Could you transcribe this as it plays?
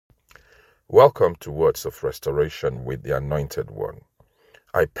Welcome to Words of Restoration with the Anointed One.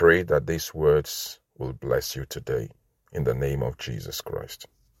 I pray that these words will bless you today in the name of Jesus Christ.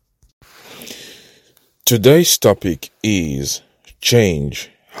 Today's topic is Change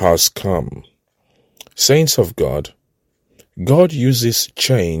Has Come. Saints of God, God uses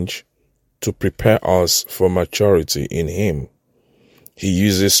change to prepare us for maturity in Him. He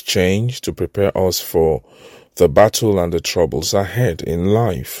uses change to prepare us for the battle and the troubles ahead in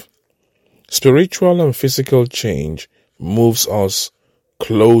life. Spiritual and physical change moves us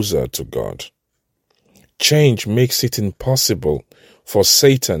closer to God. Change makes it impossible for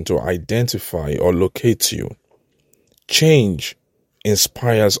Satan to identify or locate you. Change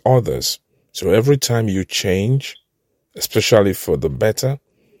inspires others. So every time you change, especially for the better,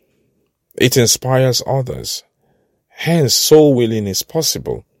 it inspires others. Hence, soul winning is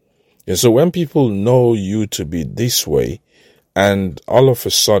possible. And so when people know you to be this way, and all of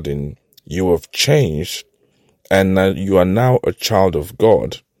a sudden you have changed, and you are now a child of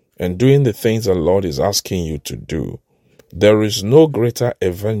God, and doing the things the Lord is asking you to do, there is no greater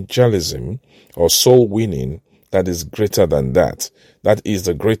evangelism or soul winning that is greater than that. That is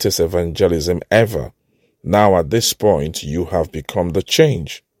the greatest evangelism ever. Now at this point, you have become the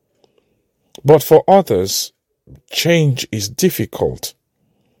change. But for others, change is difficult.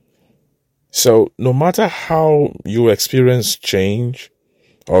 So no matter how you experience change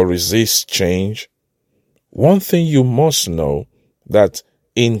or resist change, one thing you must know, that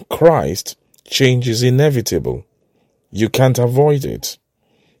in Christ, change is inevitable. You can't avoid it.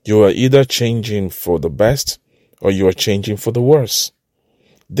 You are either changing for the best or you are changing for the worse.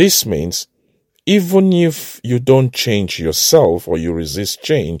 This means even if you don't change yourself or you resist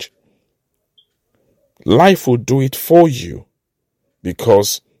change, life will do it for you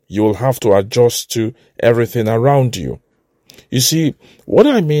because you will have to adjust to everything around you. You see, what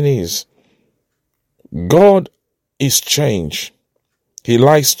I mean is, God is change. He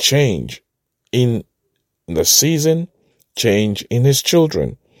likes change in the season, change in His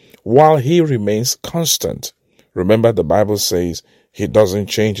children, while He remains constant. Remember, the Bible says He doesn't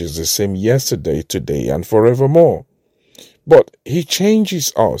change. It's the same yesterday, today, and forevermore. But He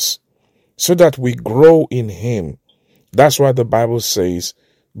changes us so that we grow in Him. That's why the Bible says,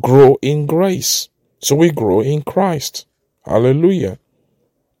 grow in grace. So we grow in Christ. Hallelujah.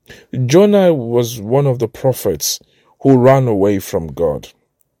 Jonah was one of the prophets who ran away from God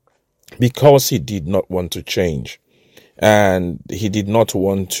because he did not want to change, and he did not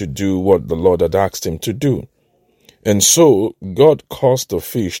want to do what the Lord had asked him to do. And so God caused the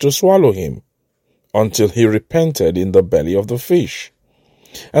fish to swallow him until he repented in the belly of the fish.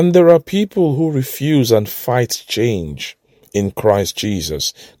 And there are people who refuse and fight change in Christ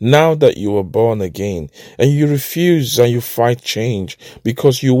Jesus. Now that you are born again, and you refuse and you fight change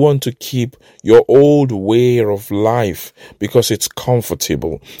because you want to keep your old way of life because it's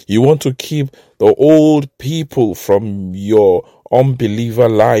comfortable. You want to keep the old people from your unbeliever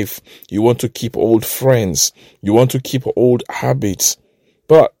life. You want to keep old friends. You want to keep old habits.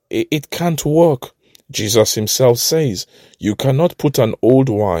 But it can't work. Jesus Himself says, you cannot put an old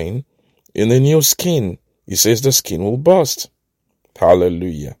wine in a new skin. He says the skin will burst.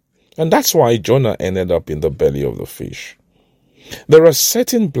 Hallelujah. And that's why Jonah ended up in the belly of the fish. There are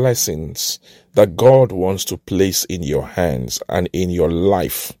certain blessings that God wants to place in your hands and in your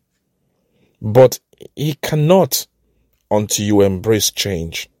life. But He cannot until you embrace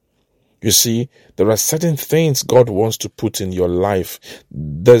change. You see, there are certain things God wants to put in your life.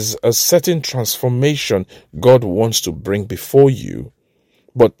 There's a certain transformation God wants to bring before you.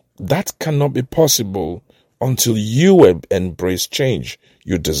 But that cannot be possible until you embrace change.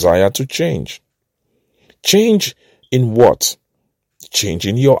 You desire to change. Change in what? Change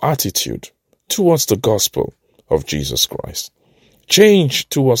in your attitude towards the gospel of Jesus Christ. Change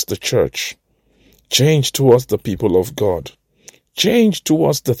towards the church. Change towards the people of God. Change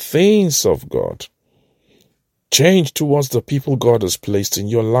towards the things of God. Change towards the people God has placed in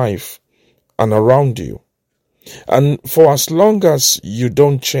your life and around you. And for as long as you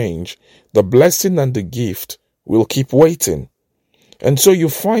don't change, the blessing and the gift will keep waiting. And so you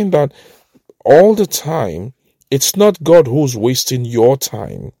find that all the time, it's not God who's wasting your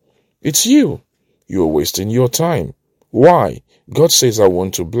time. It's you. You're wasting your time. Why? God says, I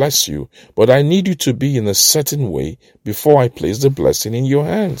want to bless you, but I need you to be in a certain way before I place the blessing in your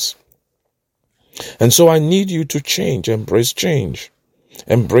hands. And so I need you to change, embrace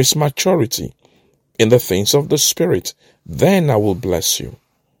maturity in the things of the Spirit. Then I will bless you.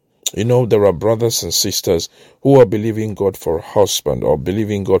 You know, there are brothers and sisters who are believing God for a husband or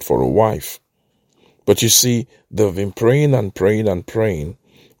believing God for a wife. But you see, they've been praying and praying and praying,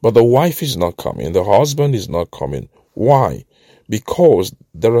 But the wife is not coming. The husband is not coming. Why? Because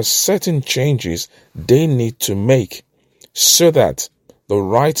there are certain changes they need to make so that the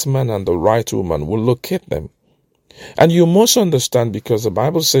right man and the right woman will locate them. And you must understand, because the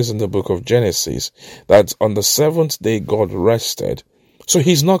Bible says in the book of Genesis that on the seventh day God rested. So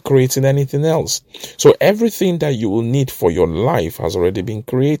he's not creating anything else. So everything that you will need for your life has already been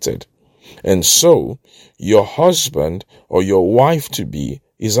created. And so your husband or your wife to be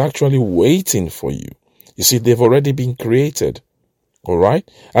is actually waiting for you. You see, they've already been created. All right.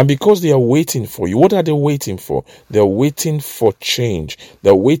 And because they are waiting for you, what are they waiting for? They're waiting for change.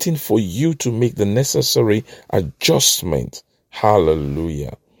 They're waiting for you to make the necessary adjustment.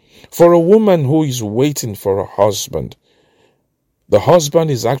 Hallelujah. For a woman who is waiting for a husband, the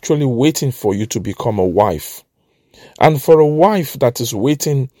husband is actually waiting for you to become a wife. And for a wife that is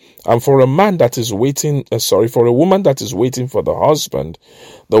waiting, and for a man that is waiting, for a woman that is waiting for the husband,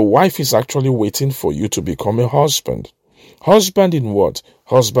 the wife is actually waiting for you to become a husband. Husband in what?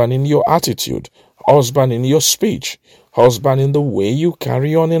 Husband in your attitude. Husband in your speech. Husband in the way you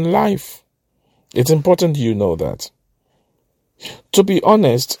carry on in life. It's important you know that. To be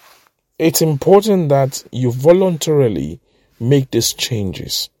honest, it's important that you voluntarily make these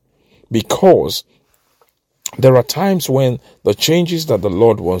changes, because there are times when the changes that the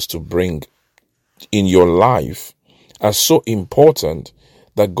Lord wants to bring in your life are so important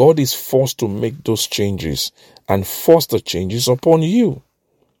that God is forced to make those changes and force the changes upon you.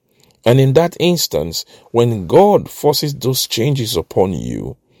 And in that instance, when God forces those changes upon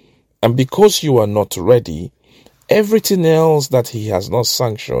you, and because you are not ready, everything else that He has not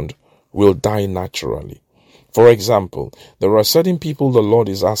sanctioned will die naturally. For example, there are certain people the Lord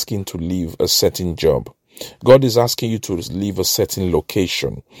is asking to leave a certain job. God is asking you to leave a certain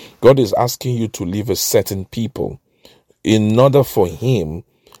location. God is asking you to leave a certain people in order for Him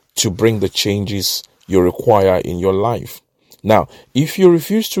to bring the changes you require in your life. Now, if you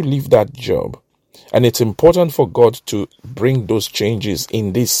refuse to leave that job, and it's important for God to bring those changes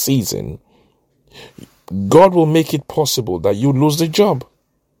in this season, God will make it possible that you lose the job.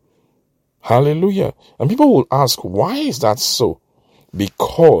 Hallelujah. And people will ask, why is that so?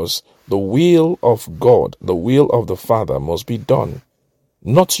 Because the will of God, the will of the Father must be done.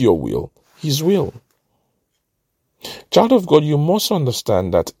 Not your will, His will. Child of God, you must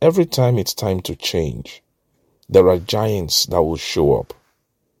understand that every time it's time to change, there are giants that will show up.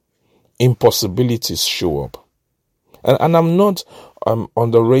 Impossibilities show up. And I'm not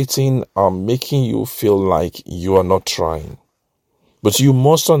underrating, making you feel like you are not trying. But you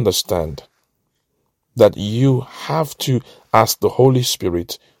must understand that you have to ask the Holy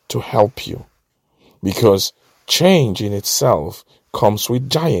Spirit to help you. Because change in itself comes with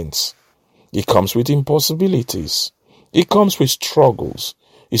giants. It comes with impossibilities. It comes with struggles.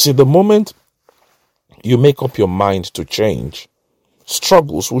 You see, the moment you make up your mind to change,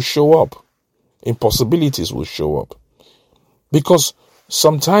 struggles will show up. Impossibilities will show up. Because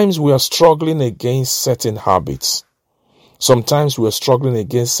sometimes we are struggling against certain habits. Sometimes we are struggling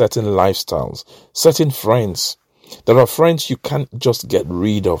against certain lifestyles, certain friends. There are friends you can't just get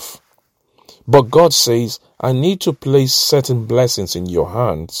rid of. But God says, I need to place certain blessings in your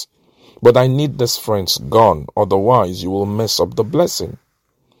hands, but I need these friends gone, otherwise you will mess up the blessing.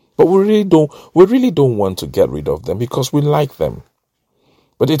 But we really don't want to get rid of them because we like them.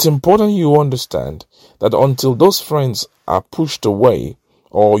 But it's important you understand that until those friends are pushed away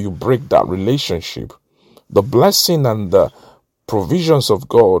or you break that relationship, the blessing and the provisions of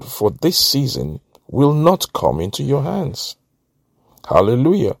God for this season will not come into your hands.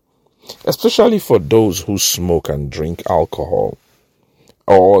 Hallelujah. Especially for those who smoke and drink alcohol,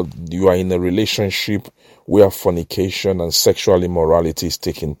 or you are in a relationship where fornication and sexual immorality is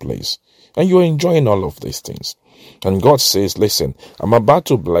taking place, and you are enjoying all of these things. And God says, listen, I'm about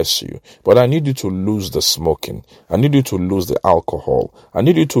to bless you, but I need you to lose the smoking. I need you to lose the alcohol. I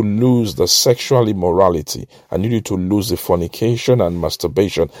need you to lose the sexual immorality. I need you to lose the fornication and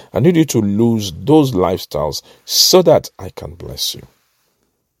masturbation. I need you to lose those lifestyles so that I can bless you.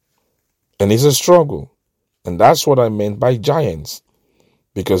 And it's a struggle. And that's what I meant by giants.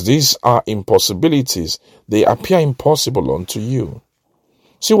 Because these are impossibilities. They appear impossible unto you.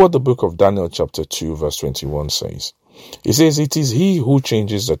 See what the book of Daniel chapter 2 verse 21 says. It says, it is He who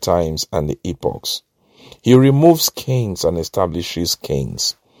changes the times and the epochs. He removes kings and establishes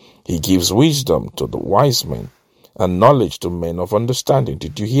kings. He gives wisdom to the wise men and knowledge to men of understanding.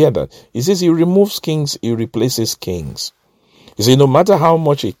 Did you hear that? He says He removes kings, He replaces kings. You see, no matter how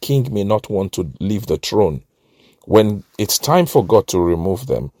much a king may not want to leave the throne, when it's time for God to remove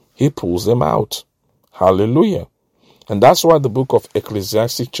them, He pulls them out. Hallelujah. And that's why the book of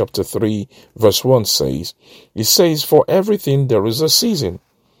Ecclesiastes chapter 3 verse 1 says, it says, for everything there is a season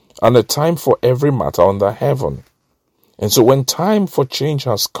and a time for every matter under heaven. And so when time for change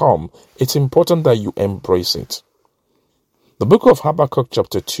has come, it's important that you embrace it. The book of Habakkuk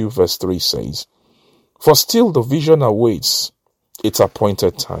chapter 2 verse 3 says, for still the vision awaits its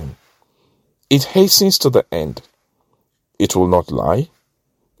appointed time. It hastens to the end. It will not lie.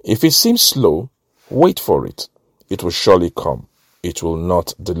 If it seems slow, wait for it. It will surely come. It will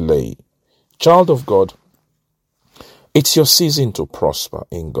not delay. Child of God, it's your season to prosper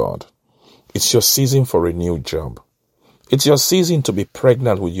in God. It's your season for a new job. It's your season to be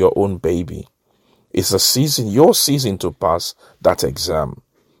pregnant with your own baby. It's your season to pass that exam.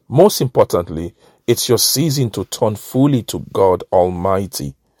 Most importantly, it's your season to turn fully to God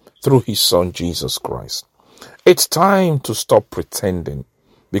Almighty through His Son Jesus Christ. It's time to stop pretending,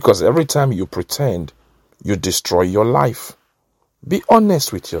 because every time you pretend, you destroy your life. Be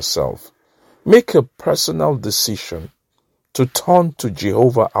honest with yourself. Make a personal decision to turn to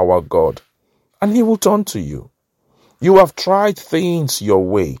Jehovah our God, and He will turn to you. You have tried things your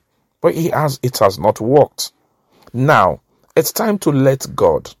way, but it has not worked. Now, it's time to let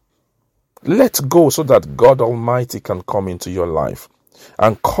God. Let go so that God Almighty can come into your life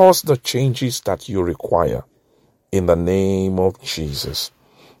and cause the changes that you require in the name of Jesus.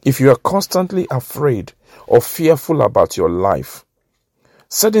 If you are constantly afraid or fearful about your life,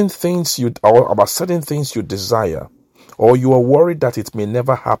 certain things you desire, or you are worried that it may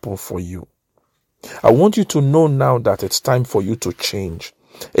never happen for you, I want you to know now that it's time for you to change.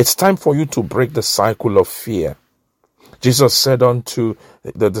 It's time for you to break the cycle of fear. Jesus said unto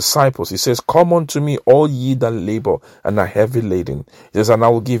the disciples, He says, come unto me, all ye that labor and are heavy laden. He says, and I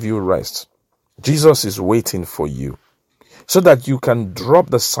will give you rest. Jesus is waiting for you so that you can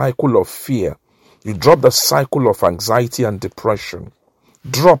drop the cycle of fear. You drop the cycle of anxiety and depression.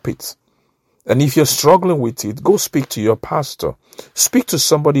 Drop it. And if you're struggling with it, go speak to your pastor. Speak to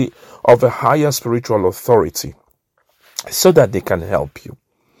somebody of a higher spiritual authority so that they can help you,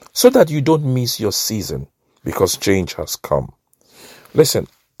 so that you don't miss your season, because change has come. Listen,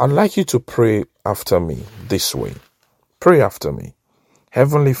 I'd like you to pray after me this way. Pray after me.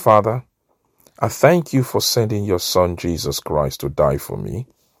 Heavenly Father, I thank you for sending your Son Jesus Christ to die for me.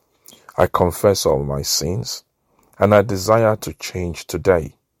 I confess all my sins, and I desire to change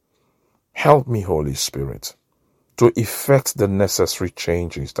today. Help me, Holy Spirit, to effect the necessary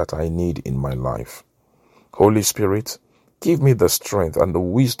changes that I need in my life. Holy Spirit, give me the strength and the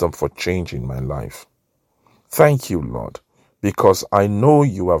wisdom for changing my life. Thank you, Lord, because I know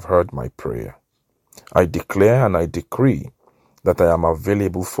you have heard my prayer. I declare and I decree that I am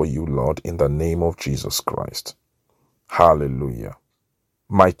available for you, Lord, in the name of Jesus Christ. Hallelujah.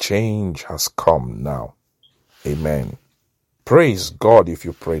 My change has come now. Amen. Praise God if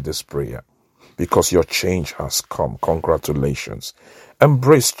you pray this prayer, because your change has come. Congratulations.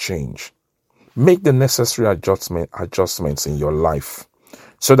 Embrace change. Make the necessary adjustments in your life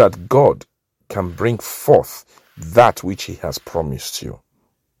so that God can bring forth that which He has promised you.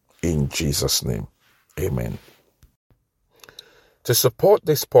 In Jesus' name, amen. To support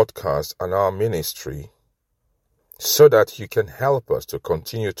this podcast and our ministry, so that you can help us to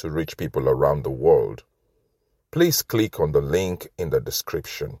continue to reach people around the world, please click on the link in the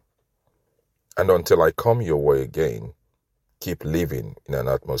description. And until I come your way again, keep living in an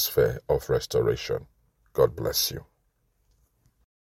atmosphere of restoration. God bless you.